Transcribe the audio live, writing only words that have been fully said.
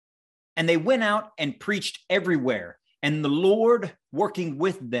And they went out and preached everywhere, and the Lord working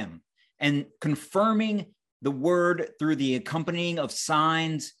with them and confirming the word through the accompanying of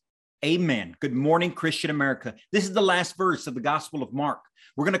signs. Amen. Good morning, Christian America. This is the last verse of the Gospel of Mark.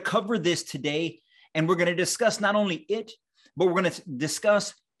 We're going to cover this today, and we're going to discuss not only it, but we're going to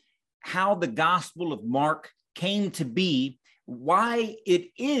discuss how the Gospel of Mark came to be, why it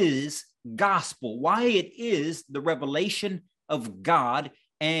is gospel, why it is the revelation of God,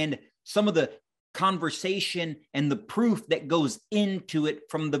 and some of the conversation and the proof that goes into it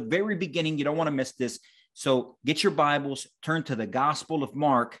from the very beginning. You don't want to miss this. So get your Bibles, turn to the Gospel of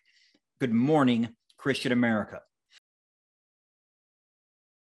Mark. Good morning, Christian America.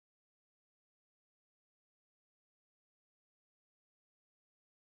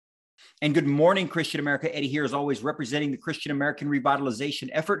 And good morning, Christian America. Eddie here, as always, representing the Christian American revitalization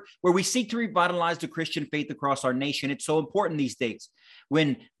effort, where we seek to revitalize the Christian faith across our nation. It's so important these days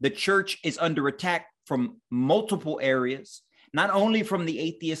when the church is under attack from multiple areas, not only from the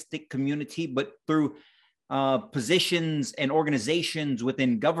atheistic community, but through positions and organizations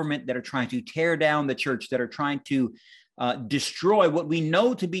within government that are trying to tear down the church, that are trying to destroy what we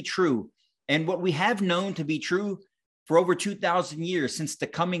know to be true and what we have known to be true for over 2,000 years, since the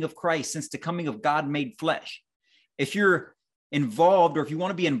coming of Christ, since the coming of God made flesh. If you're involved, or if you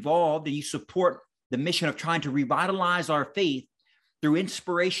want to be involved and you support the mission of trying to revitalize our faith through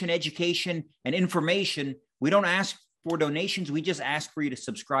inspiration, education, and information, we don't ask for donations. We just ask for you to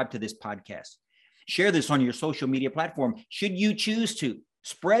subscribe to this podcast. Share this on your social media platform, should you choose to.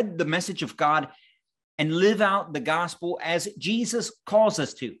 Spread the message of God and live out the gospel as Jesus calls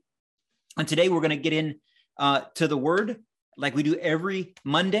us to. And today we're going to get in to the word like we do every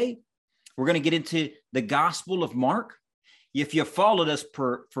Monday. We're going to get into the Gospel of Mark. If you followed us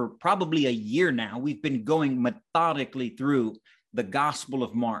for probably a year now, we've been going methodically through the Gospel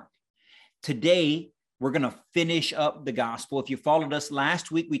of Mark. Today, we're going to finish up the gospel. If you followed us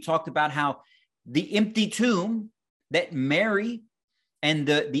last week, we talked about how the empty tomb that Mary and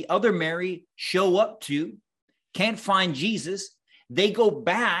the other Mary show up to can't find Jesus. They go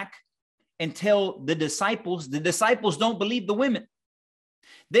back and tell the disciples don't believe the women.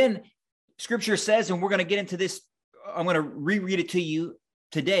 Then scripture says, and we're going to get into this, I'm going to reread it to you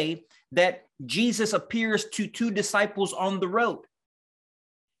today, that Jesus appears to two disciples on the road.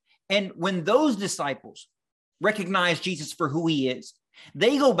 And when those disciples recognize Jesus for who he is,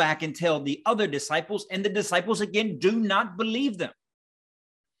 they go back and tell the other disciples, and the disciples again do not believe them.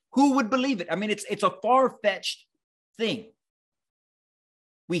 Who would believe it? I mean, it's a far-fetched thing.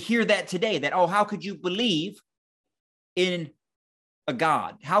 We hear that today, that, oh, how could you believe in a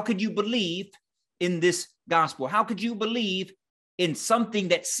God? How could you believe in this gospel? How could you believe in something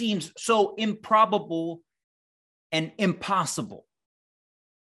that seems so improbable and impossible?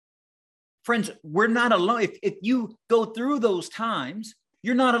 Friends, we're not alone. If you go through those times,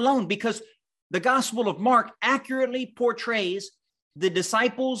 you're not alone, because the Gospel of Mark accurately portrays the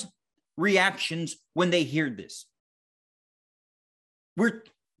disciples' reactions when they hear this.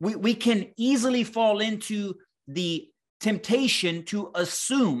 We can easily fall into the temptation to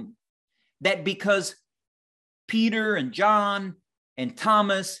assume that because Peter and John and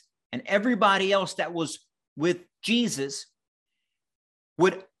Thomas and everybody else that was with Jesus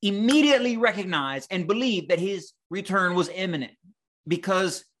would immediately recognize and believe that his return was imminent,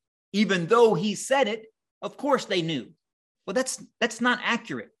 because even though he said it, of course they knew. Well, that's not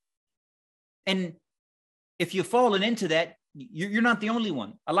accurate. And if you've fallen into that, you're not the only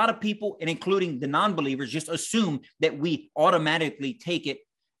one. A lot of people, and including the non-believers, just assume that we automatically take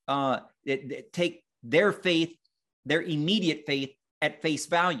their faith, their immediate faith, at face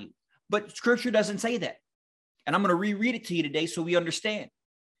value. But scripture doesn't say that. And I'm going to reread it to you today so we understand.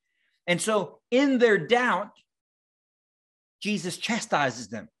 And so in their doubt, Jesus chastises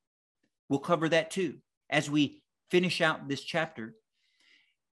them. We'll cover that too as we finish out this chapter.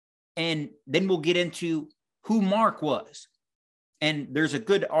 And then we'll get into who Mark was. And there's a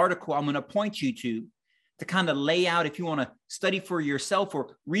good article I'm going to point you to kind of lay out, if you want to study for yourself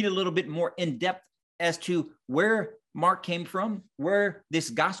or read a little bit more in depth as to where Mark came from, where this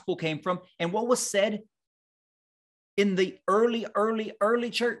gospel came from, and what was said in the early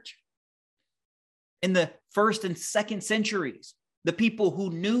church, in the first and second centuries. The people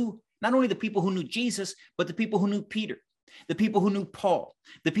who knew, not only the people who knew Jesus, but the people who knew Peter, the people who knew Paul,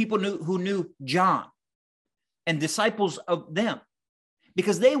 the people who knew John, and disciples of them,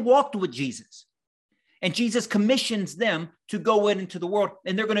 because they walked with Jesus. And Jesus commissions them to go into the world,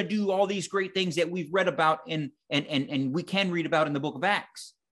 and they're going to do all these great things that we've read about and we can read about in the book of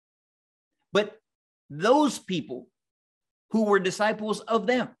Acts. But those people who were disciples of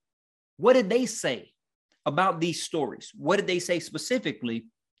them What did they say about these stories? What did they say specifically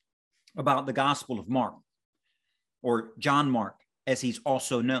about the Gospel of Mark, or John Mark, as he's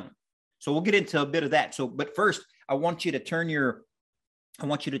also known? So we'll get into a bit of that. But first, I want you to turn your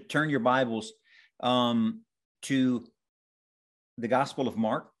Bibles to the Gospel of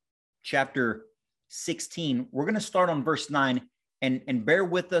Mark, chapter 16. We're going to start on verse 9, and bear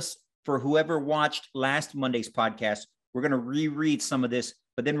with us for whoever watched last Monday's podcast. We're going to reread some of this,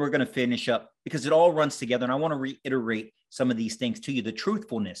 but then we're going to finish up because it all runs together. And I want to reiterate some of these things to you, the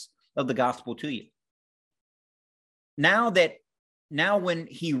truthfulness of the gospel to you. Now when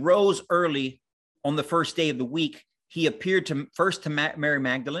he rose early on the first day of the week, he appeared first to Mary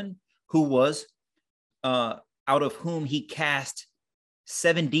Magdalene, who was out of whom he cast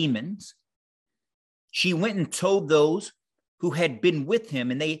 7 demons. She went and told those who had been with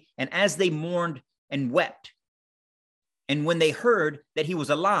him, and as they mourned and wept, and when they heard that he was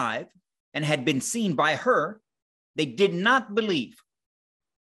alive and had been seen by her, they did not believe.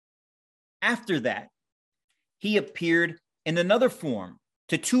 After that, he appeared in another form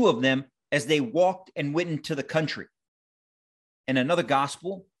to 2 of them as they walked and went into the country. In another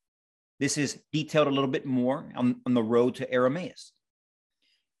gospel, this is detailed a little bit more on the road to Emmaus.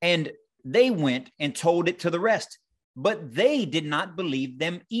 And they went and told it to the rest, but they did not believe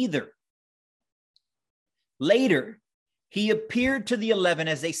them either. Later, he appeared to the 11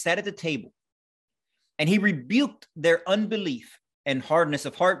 as they sat at the table, and he rebuked their unbelief and hardness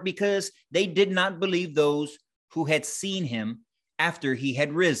of heart because they did not believe those who had seen him after he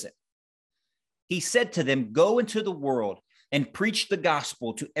had risen. He said to them, "Go into the world and preach the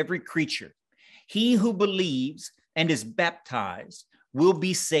gospel to every creature. He who believes and is baptized will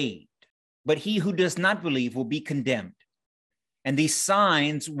be saved, but he who does not believe will be condemned. And these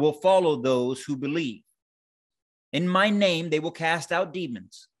signs will follow those who believe. In my name, they will cast out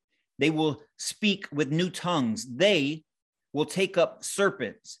demons. They will speak with new tongues. They will take up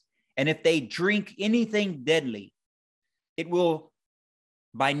serpents. And if they drink anything deadly, it will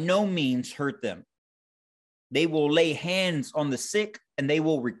by no means hurt them. They will lay hands on the sick and they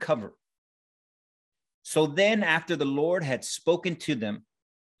will recover." So then, after the Lord had spoken to them,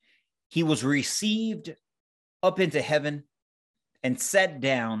 he was received up into heaven and sat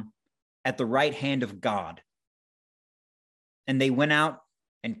down at the right hand of God. And they went out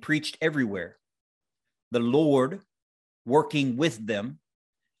and preached everywhere, the Lord working with them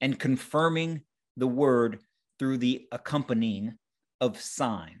and confirming the word through the accompanying of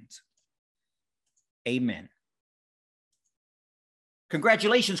signs. Amen.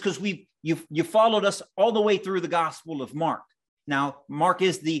 Congratulations, because you followed us all the way through the Gospel of Mark. Now, Mark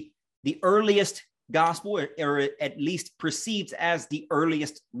is the earliest gospel, or at least perceived as the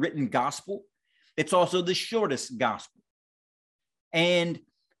earliest written gospel. It's also the shortest gospel. And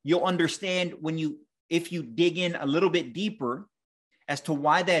you'll understand if you dig in a little bit deeper as to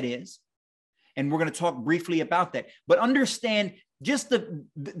why that is. And we're going to talk briefly about that. But understand just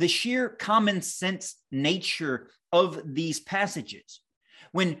the sheer common sense nature of these passages.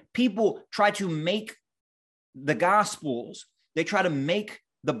 When people try to make the Gospels, they try to make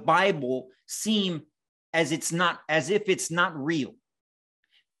the Bible seem as if it's not real.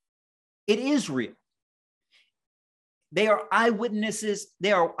 It is real. They are eyewitnesses.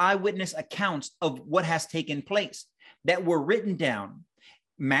 They are eyewitness accounts of what has taken place that were written down,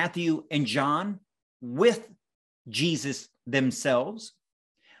 Matthew and John, with Jesus themselves.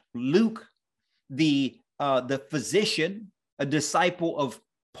 Luke, the physician, a disciple of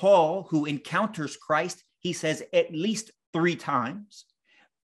Paul, who encounters Christ, he says at least 3 times,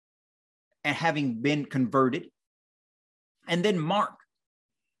 and having been converted. And then Mark,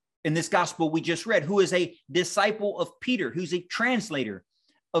 in this gospel we just read, who is a disciple of Peter, who's a translator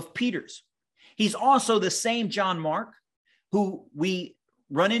of Peter's. He's also the same John Mark who we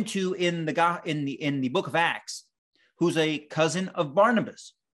run into in the book of Acts, who's a cousin of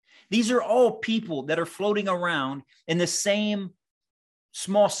Barnabas. These are all people that are floating around in the same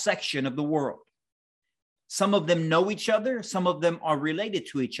small section of the world. Some of them know each other. Some of them are related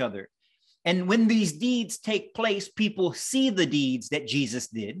to each other. And when these deeds take place, people see the deeds that Jesus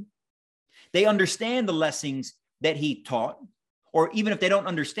did. They understand the lessons that he taught, or even if they don't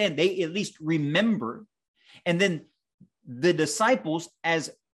understand, they at least remember. And then the disciples,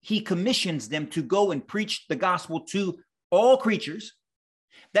 as he commissions them to go and preach the gospel to all creatures,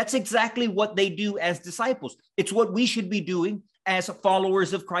 that's exactly what they do as disciples. It's what we should be doing as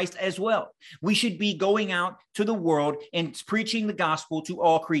followers of Christ as well. We should be going out to the world and preaching the gospel to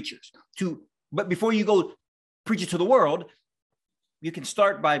all creatures. But before you go preach it to the world, you can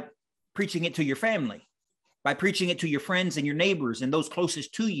start by preaching it to your family. by preaching it to your friends and your neighbors and those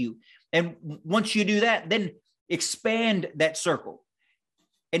closest to you. And once you do that, then expand that circle.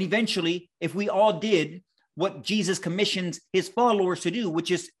 And eventually, if we all did what Jesus commissions his followers to do,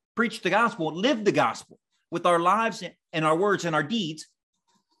 which is preach the gospel, live the gospel with our lives and our words and our deeds,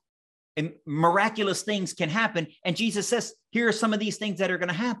 and miraculous things can happen. And Jesus says, here are some of these things that are going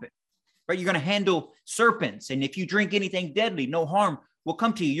to happen, right? You're going to handle serpents. And if you drink anything deadly, no harm will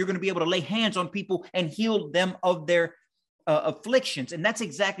come to you. You're going to be able to lay hands on people and heal them of their afflictions. And that's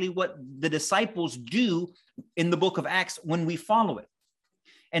exactly what the disciples do in the book of Acts when we follow it.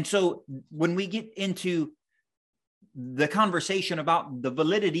 And so when we get into the conversation about the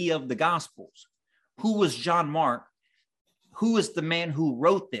validity of the Gospels, who was John Mark? Who is the man who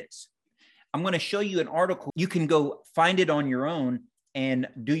wrote this? I'm going to show you an article. You can go find it on your own and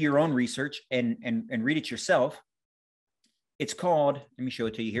do your own research and read it yourself. It's called, let me show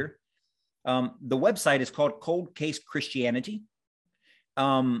it to you here. The website is called Cold Case Christianity.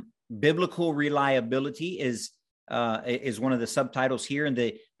 Biblical reliability is one of the subtitles here. And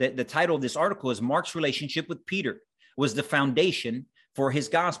the title of this article is Mark's Relationship with Peter was the foundation for his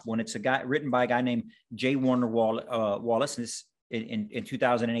gospel. And it's written by a guy named J. Warner Wallace. And this in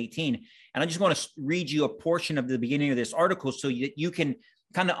 2018. And I just want to read you a portion of the beginning of this article so that you can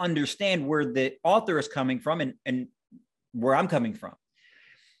kind of understand where the author is coming from and where I'm coming from.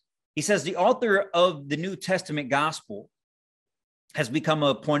 He says, the author of the New Testament gospel has become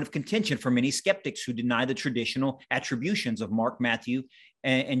a point of contention for many skeptics who deny the traditional attributions of Mark, Matthew,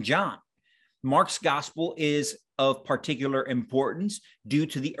 and John. Mark's gospel is of particular importance due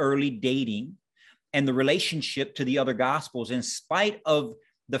to the early dating and the relationship to the other gospels, in spite of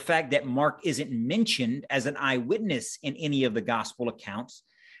the fact that Mark isn't mentioned as an eyewitness in any of the gospel accounts.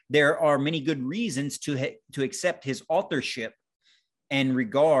 There are many good reasons to accept his authorship and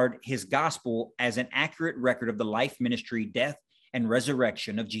regard his gospel as an accurate record of the life, ministry, death, and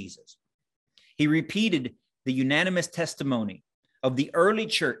resurrection of Jesus. He repeated the unanimous testimony of the early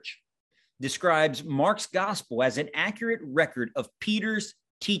church, describes Mark's gospel as an accurate record of Peter's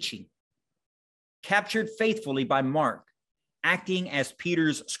teaching, captured faithfully by Mark, acting as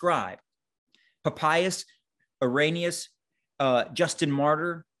Peter's scribe. Papias, Irenaeus, Justin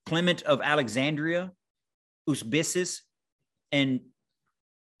Martyr, Clement of Alexandria, Eusebius, and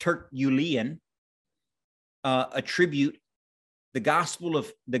Tertullian attribute the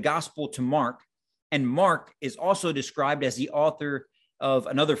gospel to Mark, and Mark is also described as the author of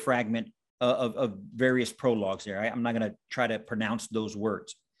another fragment of various prologues there. I'm not going to try to pronounce those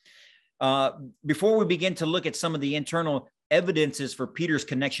words. Before we begin to look at some of the internal evidences for Peter's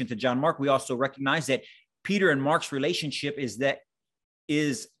connection to John Mark, we also recognize that Peter and Mark's relationship is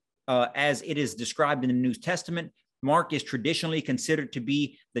as it is described in the New Testament. Mark is traditionally considered to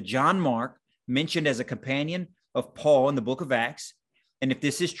be the John Mark mentioned as a companion of Paul in the book of Acts. And if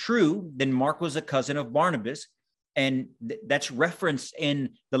this is true, then Mark was a cousin of Barnabas, and that's referenced in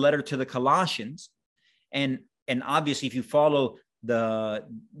the letter to the Colossians. And obviously, if you follow the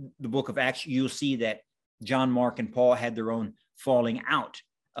book of Acts, you'll see that John Mark and Paul had their own falling out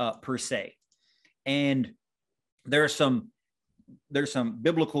per se. And there's some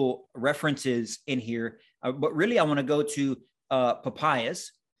biblical references in here, but really I want to go to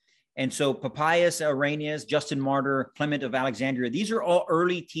Papias. And so Papias, Irenaeus, Justin Martyr, Clement of Alexandria, these are all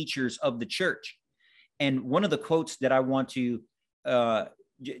early teachers of the church. And one of the quotes that I want to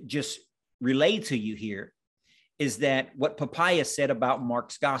just relay to you here is that what Papias said about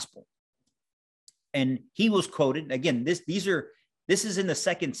Mark's gospel. And he was quoted, again, this is in the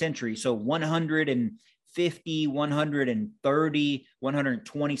 2nd century, so 150, 130,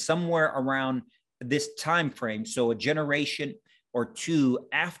 120, somewhere around this time frame. So a generation or two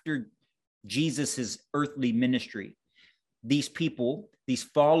after Jesus's earthly ministry. These people, these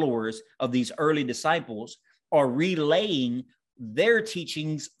followers of these early disciples, are relaying their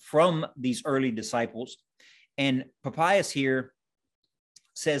teachings from these early disciples. And Papias here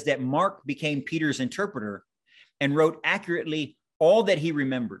says that Mark became Peter's interpreter and wrote accurately all that he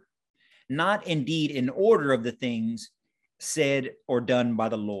remembered, not indeed in order of the things said or done by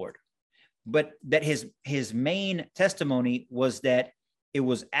the Lord, but that his main testimony was that it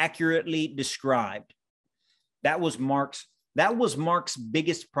was accurately described. That was Mark's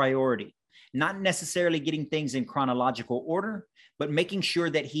biggest priority, not necessarily getting things in chronological order, but making sure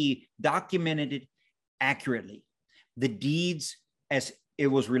that he documented it accurately. The deeds as it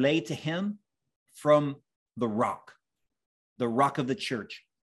was relayed to him from the rock of the church,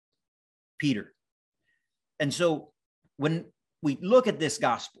 Peter. And so when we look at this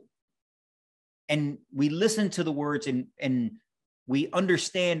gospel and we listen to the words and we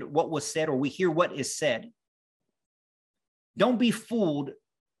understand what was said, or we hear what is said, Don't be fooled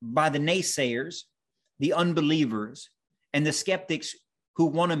by the naysayers, the unbelievers, and the skeptics who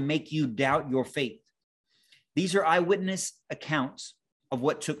want to make you doubt your faith. These are eyewitness accounts of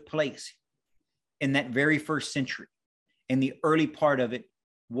what took place in that very first century, in the early part of it,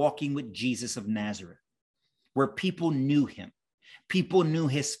 walking with Jesus of Nazareth, where people knew him. People knew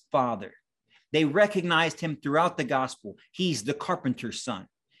his father. They recognized him throughout the gospel. He's the carpenter's son.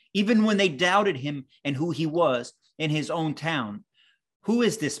 Even when they doubted him and who he was in his own town, who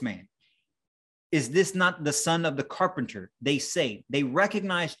is this man? Is this not the son of the carpenter? They say. They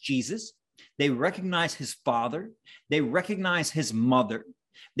recognize Jesus. They recognize his father. They recognize his mother.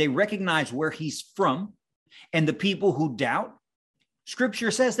 They recognize where he's from. And the people who doubt,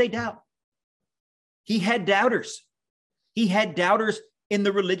 Scripture says they doubt. He had doubters. He had doubters in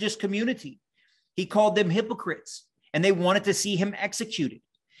the religious community. He called them hypocrites, and they wanted to see him executed.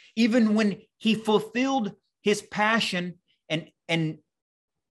 Even when he fulfilled his passion and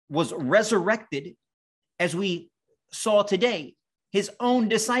was resurrected, as we saw today, his own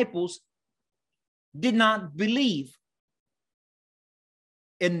disciples did not believe.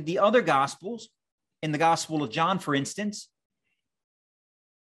 In the other gospels, in the Gospel of John, for instance,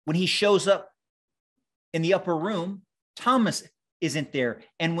 when he shows up in the upper room, Thomas isn't there.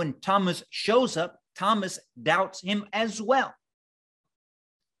 And when Thomas shows up, Thomas doubts him as well.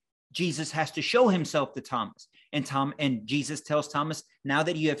 Jesus has to show himself to Thomas. And Jesus tells Thomas, now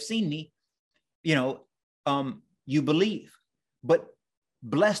that you have seen me, you believe. But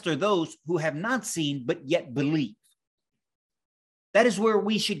blessed are those who have not seen, but yet believe. That is where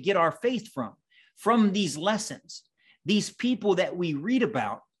we should get our faith from these lessons. These people that we read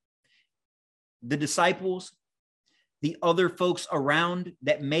about, the disciples, the other folks around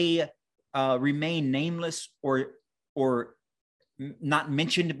that may remain nameless or not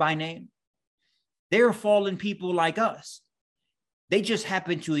mentioned by name, they're fallen people like us. They just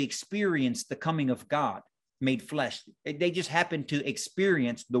happen to experience the coming of God made flesh. They just happen to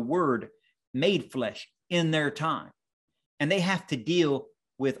experience the word made flesh in their time. And they have to deal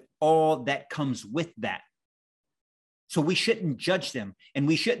with all that comes with that. So we shouldn't judge them and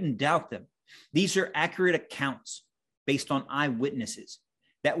we shouldn't doubt them. These are accurate accounts based on eyewitnesses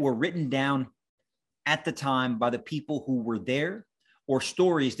that were written down at the time by the people who were there, or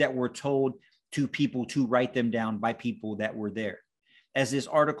stories that were told to people to write them down by people that were there. As this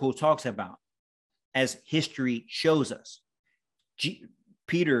article talks about, as history shows us,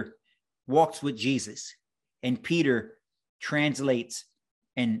 Peter walks with Jesus, and Peter translates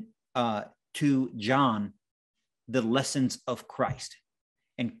and to John the lessons of Christ,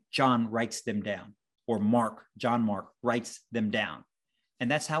 and John writes them down, or John Mark writes them down. And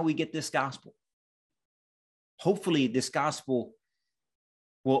that's how we get this gospel. Hopefully this gospel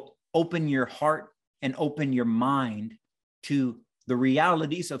will open your heart and open your mind to the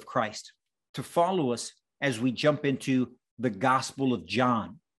realities of Christ, to follow us as we jump into the Gospel of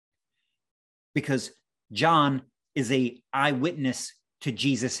John, because John is an eyewitness to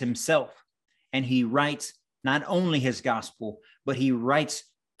Jesus himself, and he writes not only his gospel, but he writes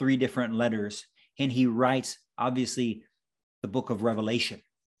 3 different letters, and he writes, obviously, the book of Revelation.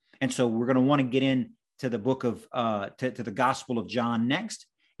 And so we're going to want to get into the book of, to the Gospel of John next,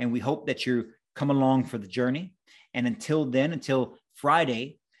 and we hope that you come along for the journey. And until then, until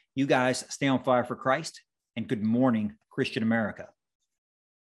Friday, you guys stay on fire for Christ, and good morning, Christian America.